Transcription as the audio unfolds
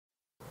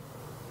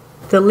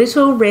The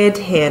Little Red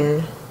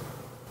Hen.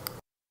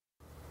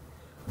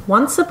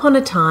 Once upon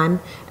a time,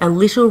 a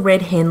little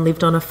red hen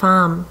lived on a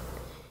farm.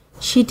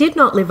 She did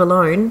not live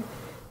alone,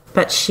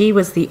 but she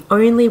was the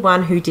only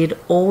one who did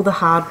all the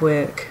hard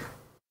work.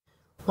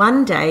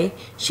 One day,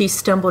 she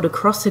stumbled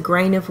across a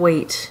grain of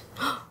wheat.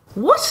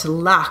 "What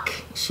luck!"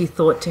 she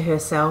thought to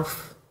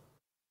herself.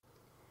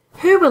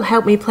 "Who will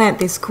help me plant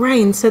this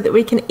grain so that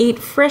we can eat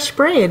fresh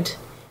bread?"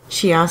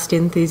 she asked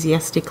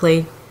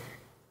enthusiastically.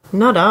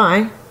 "Not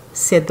I,"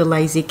 said the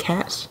lazy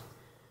cat.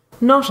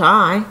 "Not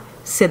I,"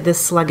 said the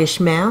sluggish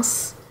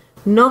mouse.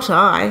 "Not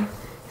I,"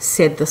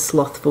 said the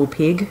slothful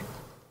pig.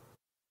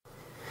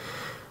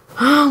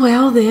 "Oh,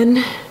 well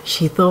then,"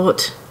 she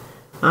thought,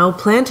 "I'll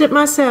plant it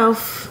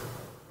myself."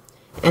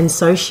 And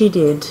so she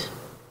did.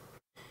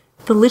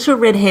 The little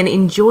red hen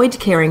enjoyed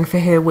caring for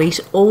her wheat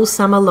all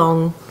summer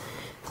long.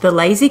 The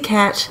lazy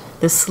cat,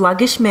 the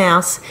sluggish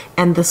mouse,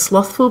 and the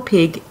slothful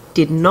pig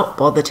did not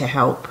bother to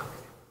help.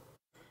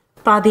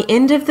 By the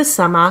end of the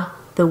summer,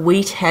 the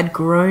wheat had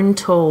grown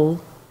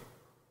tall.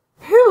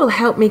 "Who will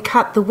help me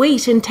cut the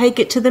wheat and take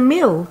it to the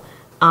mill?"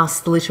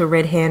 asked the little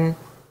red hen.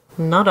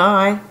 "Not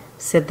I,"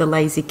 said the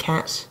lazy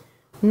cat.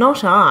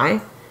 "Not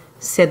I,"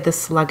 said the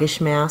sluggish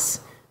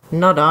mouse.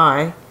 "Not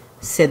I,"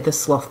 said the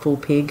slothful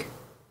pig.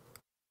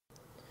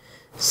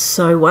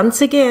 So once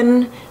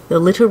again, the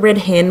little red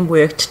hen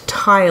worked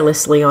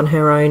tirelessly on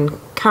her own,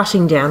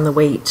 cutting down the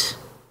wheat.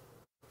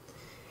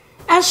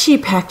 As she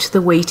packed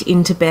the wheat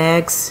into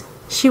bags,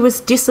 she was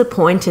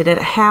disappointed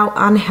at how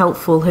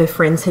unhelpful her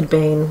friends had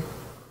been.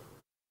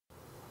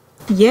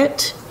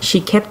 Yet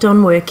she kept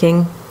on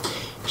working.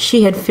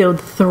 She had filled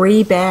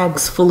 3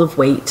 bags full of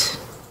wheat.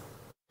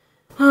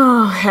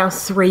 Oh, how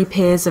 3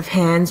 pairs of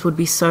hands would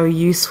be so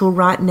useful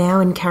right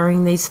now in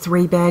carrying these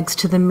 3 bags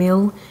to the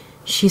mill,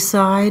 she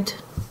sighed.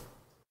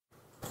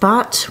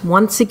 But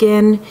once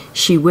again,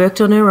 she worked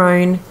on her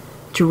own,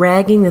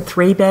 dragging the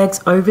 3 bags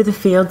over the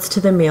fields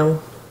to the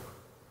mill.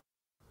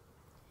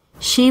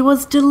 She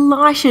was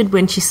delighted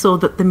when she saw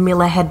that the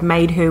miller had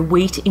made her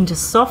wheat into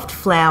soft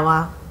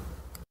flour.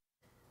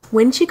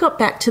 When she got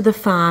back to the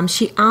farm,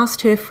 she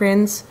asked her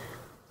friends,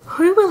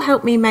 "Who will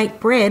help me make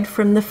bread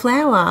from the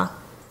flour?"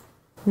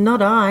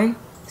 "Not I,"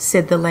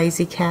 said the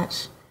lazy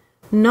cat.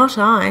 "Not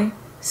I,"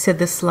 said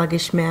the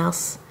sluggish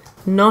mouse.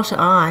 "Not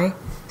I,"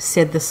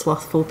 said the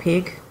slothful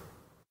pig.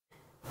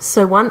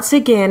 So once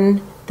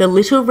again, the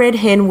little red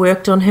hen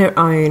worked on her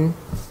own.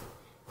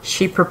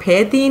 She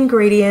prepared the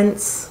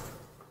ingredients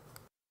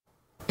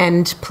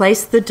and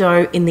placed the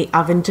dough in the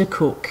oven to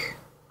cook.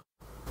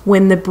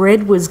 When the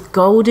bread was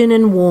golden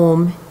and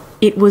warm,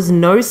 it was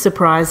no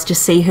surprise to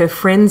see her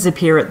friends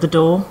appear at the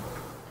door.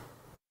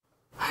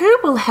 "Who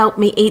will help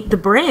me eat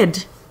the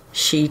bread?"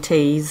 she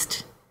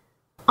teased.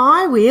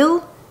 "I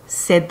will,"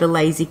 said the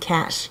lazy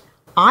cat.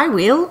 "I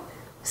will,"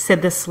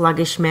 said the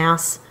sluggish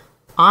mouse.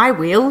 "I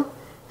will,"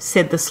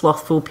 said the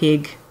slothful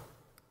pig.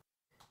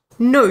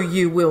 "No,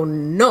 you will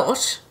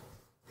not,"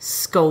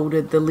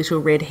 scolded the little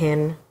red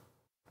hen.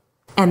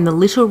 And the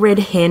little red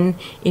hen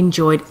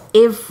enjoyed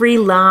every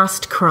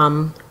last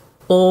crumb,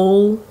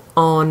 all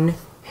on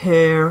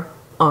her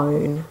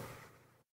own.